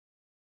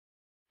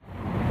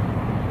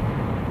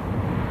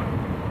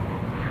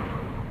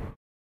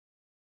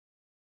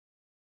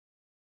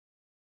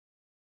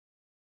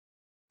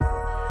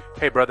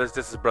Hey brothers,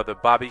 this is brother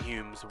Bobby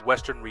Humes,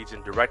 Western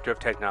Region Director of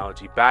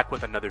Technology, back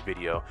with another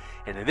video.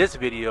 And in this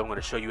video, I'm going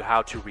to show you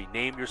how to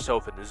rename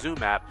yourself in the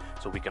Zoom app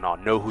so we can all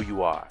know who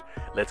you are.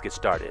 Let's get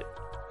started.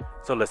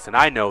 So listen,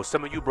 I know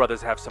some of you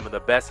brothers have some of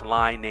the best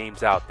line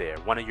names out there.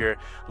 One of your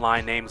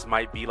line names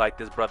might be like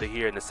this brother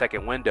here in the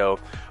second window,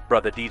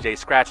 brother DJ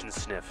Scratch and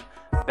Sniff.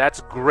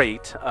 That's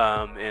great,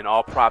 and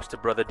all props to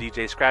brother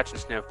DJ Scratch and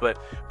Sniff.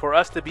 But for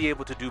us to be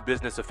able to do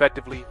business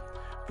effectively,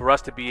 for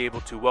us to be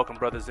able to welcome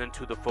brothers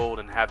into the fold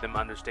and have them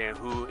understand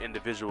who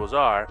individuals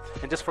are,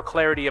 and just for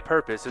clarity of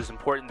purpose, it's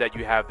important that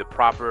you have the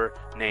proper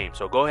name.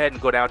 So go ahead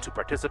and go down to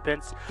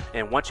participants,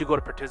 and once you go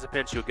to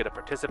participants, you'll get a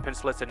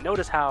participants list. And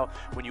notice how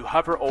when you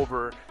hover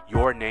over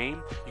your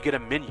name, you get a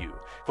menu.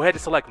 Go ahead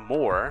and select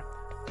more,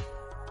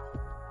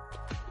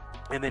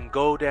 and then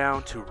go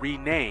down to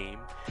rename,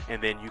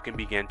 and then you can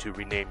begin to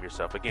rename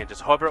yourself. Again,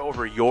 just hover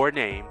over your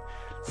name,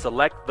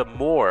 select the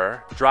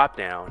more drop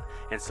down,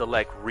 and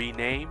select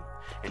rename.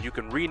 And you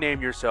can rename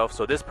yourself,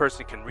 so this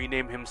person can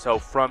rename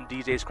himself from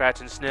DJ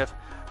Scratch and Sniff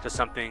to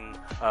something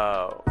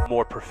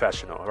more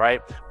professional,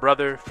 right?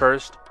 Brother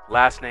first,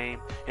 last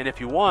name. And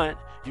if you want,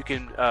 you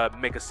can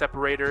make a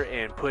separator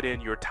and put in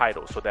your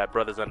title so that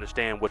brothers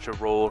understand what your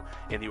role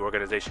in the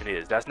organization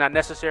is. That's not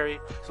necessary.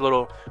 It's a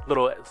little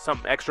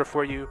something extra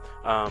for you,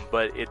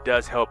 but it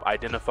does help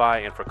identify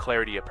and for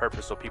clarity of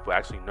purpose so people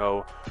actually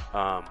know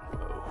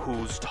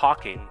who's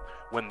talking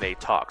when they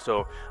talk.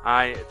 So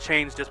I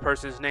changed this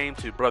person's name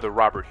to brother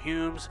Robert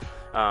Humes,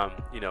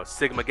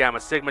 Sigma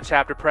Gamma Sigma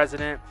chapter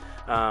president,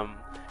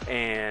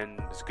 and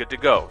it's good to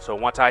go. So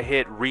once I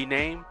hit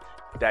rename,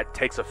 that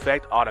takes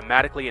effect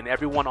automatically, and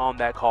everyone on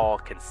that call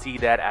can see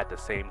that at the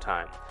same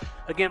time.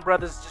 Again,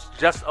 brothers,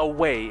 just a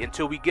way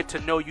until we get to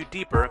know you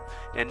deeper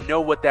and know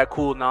what that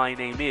cool line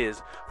name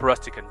is for us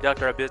to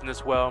conduct our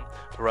business well,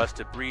 for us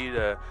to breed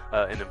an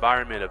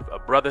environment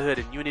of brotherhood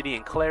and unity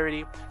and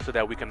clarity so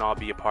that we can all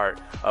be a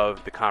part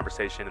of the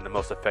conversation in the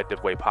most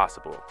effective way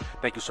possible.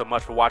 Thank you so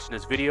much for watching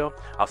this video.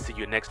 I'll see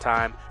you next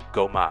time.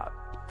 Go Mob.